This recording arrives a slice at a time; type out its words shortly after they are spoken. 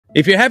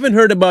If you haven't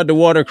heard about the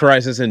water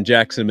crisis in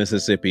Jackson,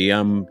 Mississippi,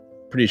 I'm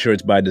pretty sure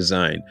it's by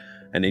design.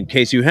 And in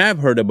case you have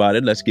heard about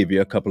it, let's give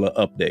you a couple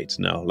of updates.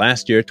 Now,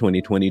 last year,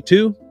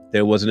 2022,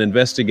 there was an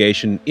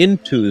investigation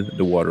into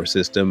the water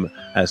system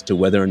as to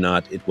whether or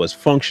not it was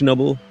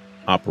functional,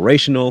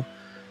 operational,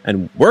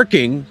 and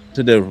working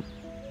to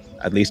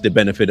at least the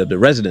benefit of the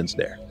residents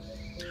there.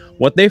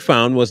 What they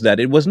found was that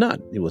it was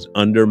not. It was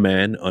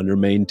undermanned,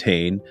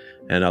 undermaintained,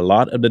 and a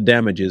lot of the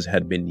damages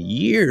had been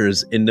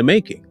years in the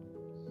making.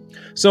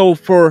 So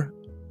for,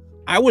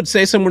 I would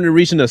say, somewhere in the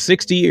region of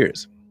 60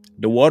 years,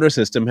 the water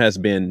system has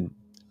been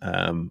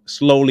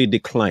slowly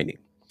declining.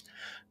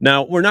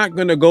 Now, we're not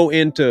going to go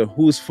into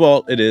whose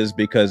fault it is,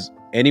 because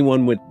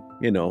anyone with,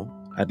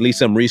 at least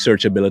some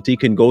research ability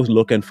can go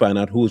look and find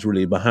out who's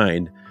really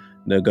behind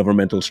the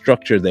governmental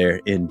structure there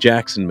in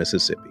Jackson,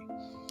 Mississippi.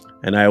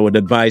 And I would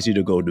advise you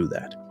to go do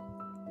that.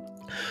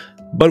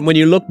 But when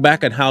you look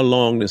back at how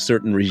long this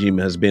certain regime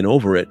has been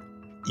over it,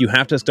 you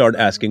have to start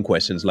asking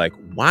questions like,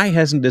 why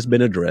hasn't this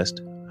been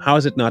addressed? How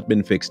has it not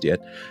been fixed yet?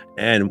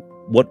 And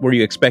what were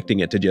you expecting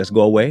it to just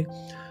go away?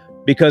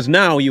 Because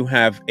now you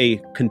have a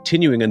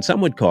continuing, and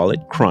some would call it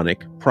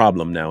chronic,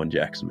 problem now in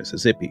Jackson,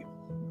 Mississippi.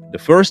 The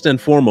first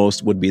and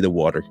foremost would be the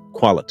water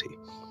quality.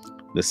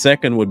 The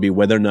second would be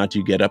whether or not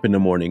you get up in the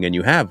morning and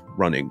you have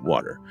running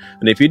water.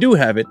 And if you do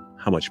have it,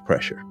 how much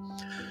pressure?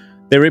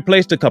 They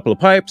replaced a couple of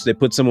pipes, they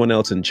put someone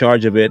else in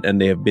charge of it,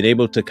 and they have been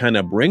able to kind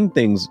of bring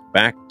things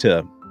back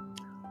to,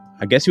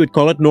 I guess you would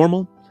call it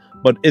normal.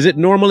 But is it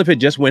normal if it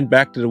just went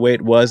back to the way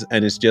it was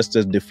and it's just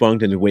as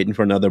defunct and waiting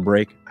for another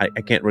break? I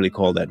can't really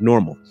call that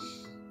normal.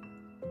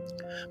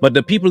 But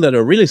the people that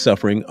are really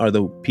suffering are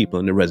the people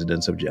and the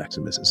residents of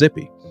Jackson,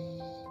 Mississippi.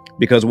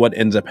 Because what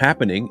ends up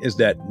happening is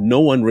that no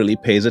one really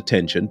pays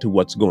attention to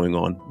what's going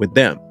on with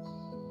them.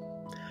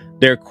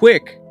 They're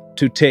quick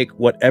to take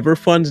whatever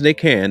funds they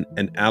can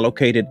and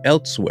allocate it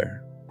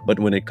elsewhere. But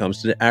when it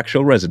comes to the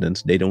actual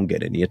residents, they don't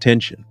get any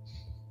attention.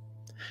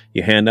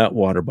 You hand out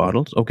water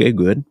bottles. Okay,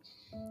 good.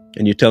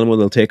 And you tell them, well,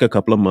 they'll take a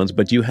couple of months,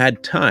 but you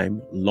had time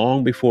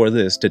long before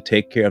this to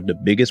take care of the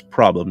biggest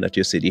problem that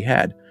your city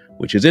had,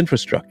 which is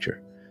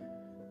infrastructure.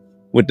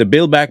 With the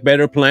Build Back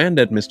Better plan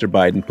that Mr.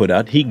 Biden put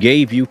out, he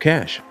gave you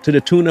cash to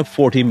the tune of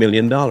 $40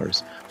 million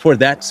for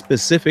that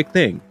specific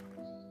thing.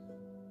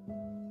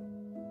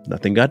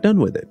 Nothing got done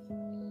with it.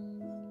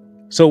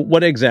 So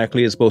what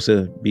exactly is supposed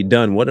to be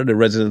done? What are the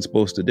residents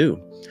supposed to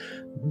do?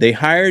 They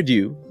hired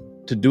you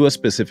to do a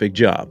specific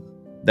job.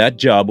 That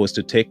job was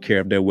to take care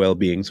of their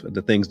well-being,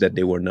 the things that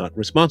they were not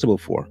responsible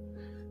for.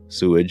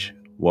 Sewage,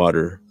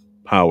 water,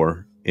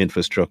 power,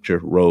 infrastructure,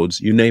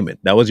 roads, you name it.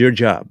 That was your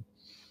job.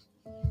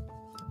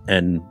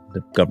 And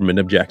the government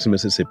of Jackson,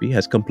 Mississippi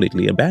has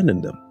completely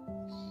abandoned them.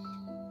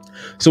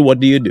 So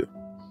what do you do?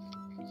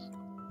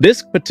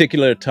 This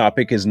particular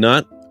topic is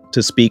not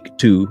to speak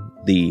to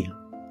the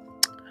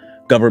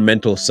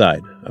governmental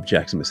side of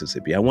Jackson,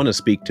 Mississippi. I want to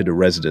speak to the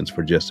residents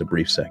for just a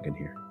brief second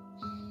here.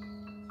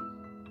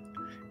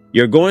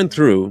 You're going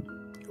through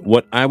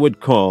what I would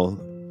call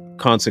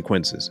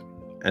consequences.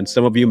 And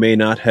some of you may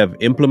not have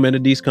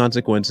implemented these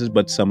consequences,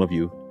 but some of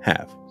you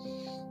have.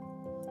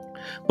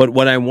 But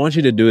what I want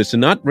you to do is to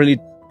not really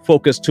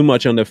focus too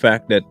much on the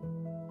fact that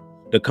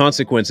the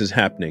consequence is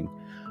happening,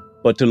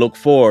 but to look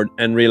forward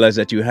and realize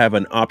that you have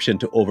an option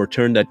to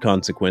overturn that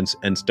consequence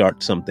and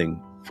start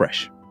something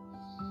fresh.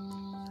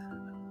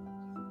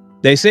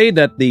 They say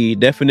that the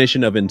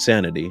definition of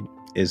insanity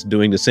is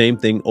doing the same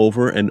thing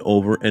over and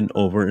over and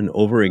over and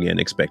over again,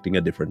 expecting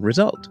a different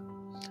result.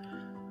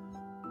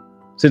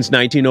 Since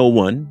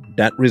 1901,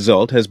 that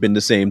result has been the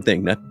same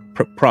thing, that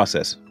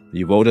process.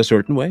 You vote a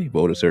certain way,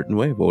 vote a certain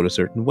way, vote a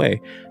certain way.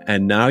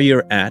 And now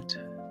you're at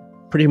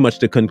pretty much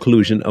the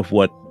conclusion of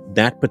what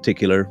that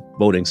particular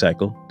voting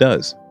cycle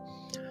does.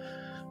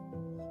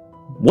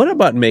 What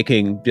about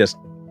making just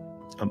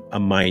a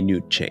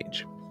minute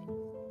change?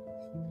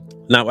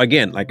 Now,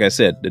 again, like I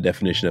said, the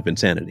definition of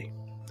insanity.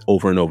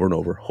 Over and over and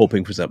over,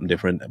 hoping for something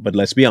different. But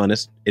let's be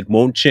honest, it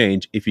won't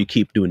change if you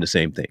keep doing the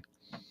same thing.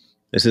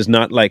 This is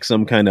not like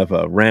some kind of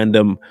a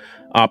random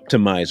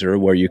optimizer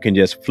where you can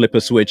just flip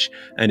a switch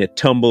and it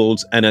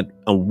tumbles and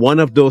one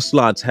of those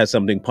slots has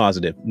something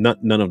positive.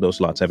 None of those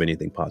slots have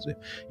anything positive.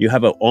 You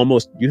have a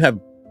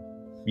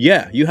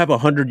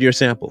 100-year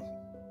sample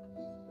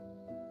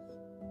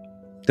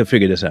to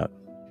figure this out.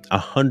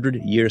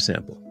 100-year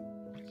sample.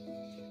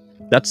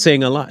 That's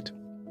saying a lot.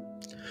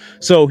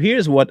 So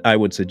here's what I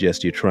would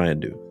suggest you try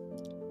and do.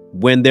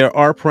 When there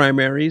are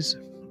primaries,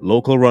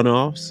 local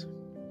runoffs,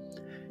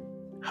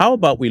 how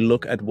about we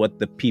look at what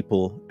the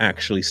people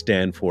actually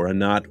stand for and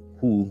not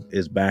who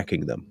is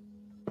backing them?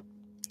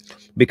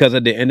 Because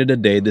at the end of the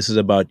day, this is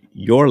about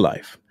your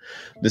life.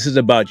 This is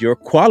about your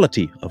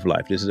quality of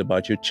life. This is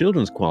about your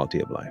children's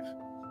quality of life.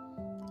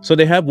 So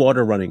they have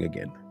water running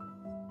again.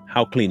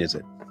 How clean is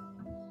it?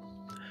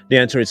 The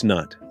answer is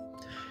not.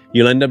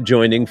 You'll end up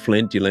joining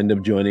Flint. You'll end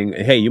up joining,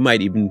 hey, you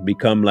might even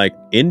become like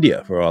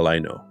India for all I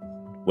know,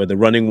 where the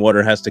running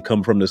water has to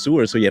come from the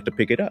sewer, so you have to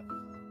pick it up.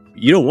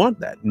 You don't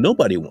want that.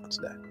 Nobody wants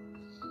that.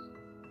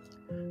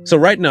 So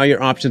right now,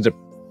 your options are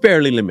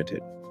fairly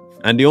limited.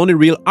 And the only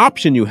real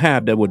option you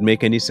have that would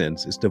make any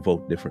sense is to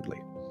vote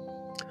differently.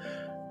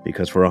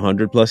 Because for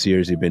 100+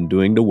 years, you've been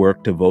doing the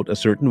work to vote a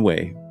certain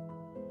way.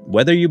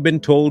 Whether you've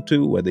been told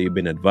to, whether you've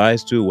been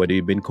advised to, whether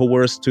you've been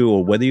coerced to,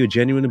 or whether you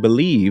genuinely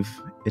believe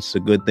it's a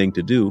good thing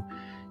to do,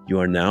 you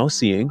are now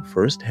seeing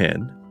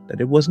firsthand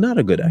that it was not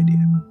a good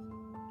idea.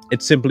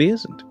 It simply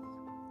isn't.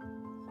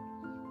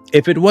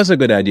 If it was a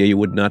good idea, you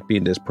would not be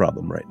in this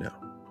problem right now.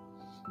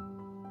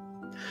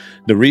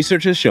 The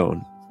research has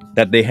shown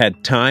that they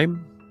had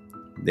time,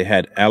 they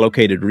had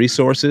allocated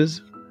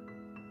resources,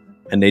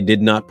 and they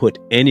did not put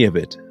any of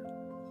it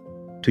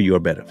to your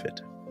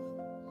benefit.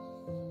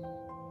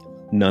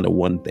 Not a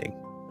one thing.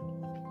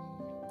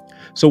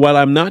 So while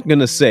I'm not going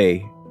to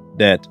say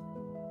that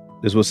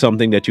this was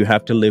something that you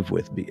have to live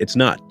with, it's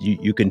not.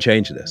 You can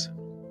change this.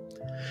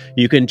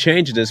 You can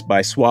change this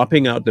by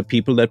swapping out the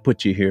people that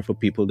put you here for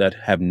people that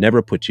have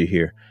never put you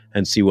here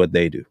and see what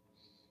they do.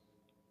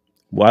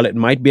 While it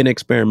might be an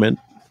experiment,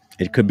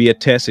 it could be a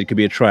test, it could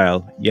be a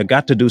trial, you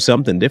got to do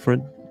something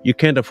different. You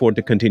can't afford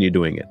to continue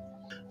doing it.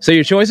 So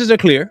your choices are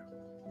clear.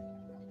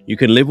 You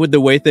can live with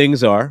the way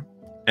things are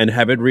and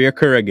have it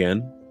reoccur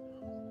again,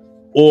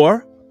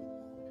 or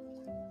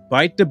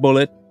bite the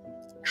bullet,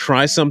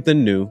 try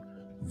something new,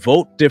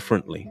 vote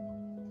differently,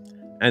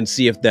 and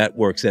see if that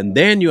works. And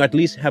then you at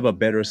least have a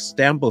better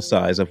sample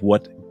size of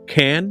what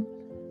can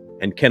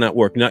and cannot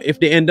work. Now, if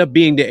they end up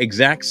being the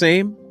exact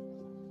same,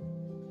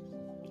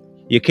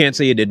 you can't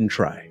say you didn't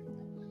try.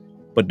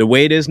 But the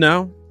way it is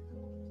now,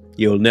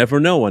 you'll never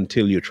know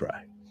until you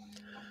try.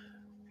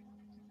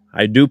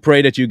 I do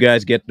pray that you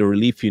guys get the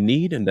relief you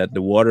need and that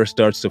the water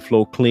starts to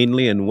flow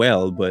cleanly and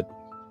well, but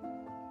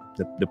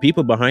the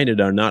people behind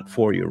it are not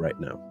for you right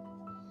now.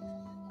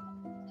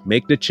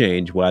 Make the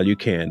change while you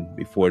can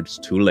before it's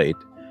too late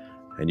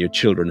and your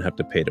children have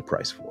to pay the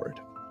price for it.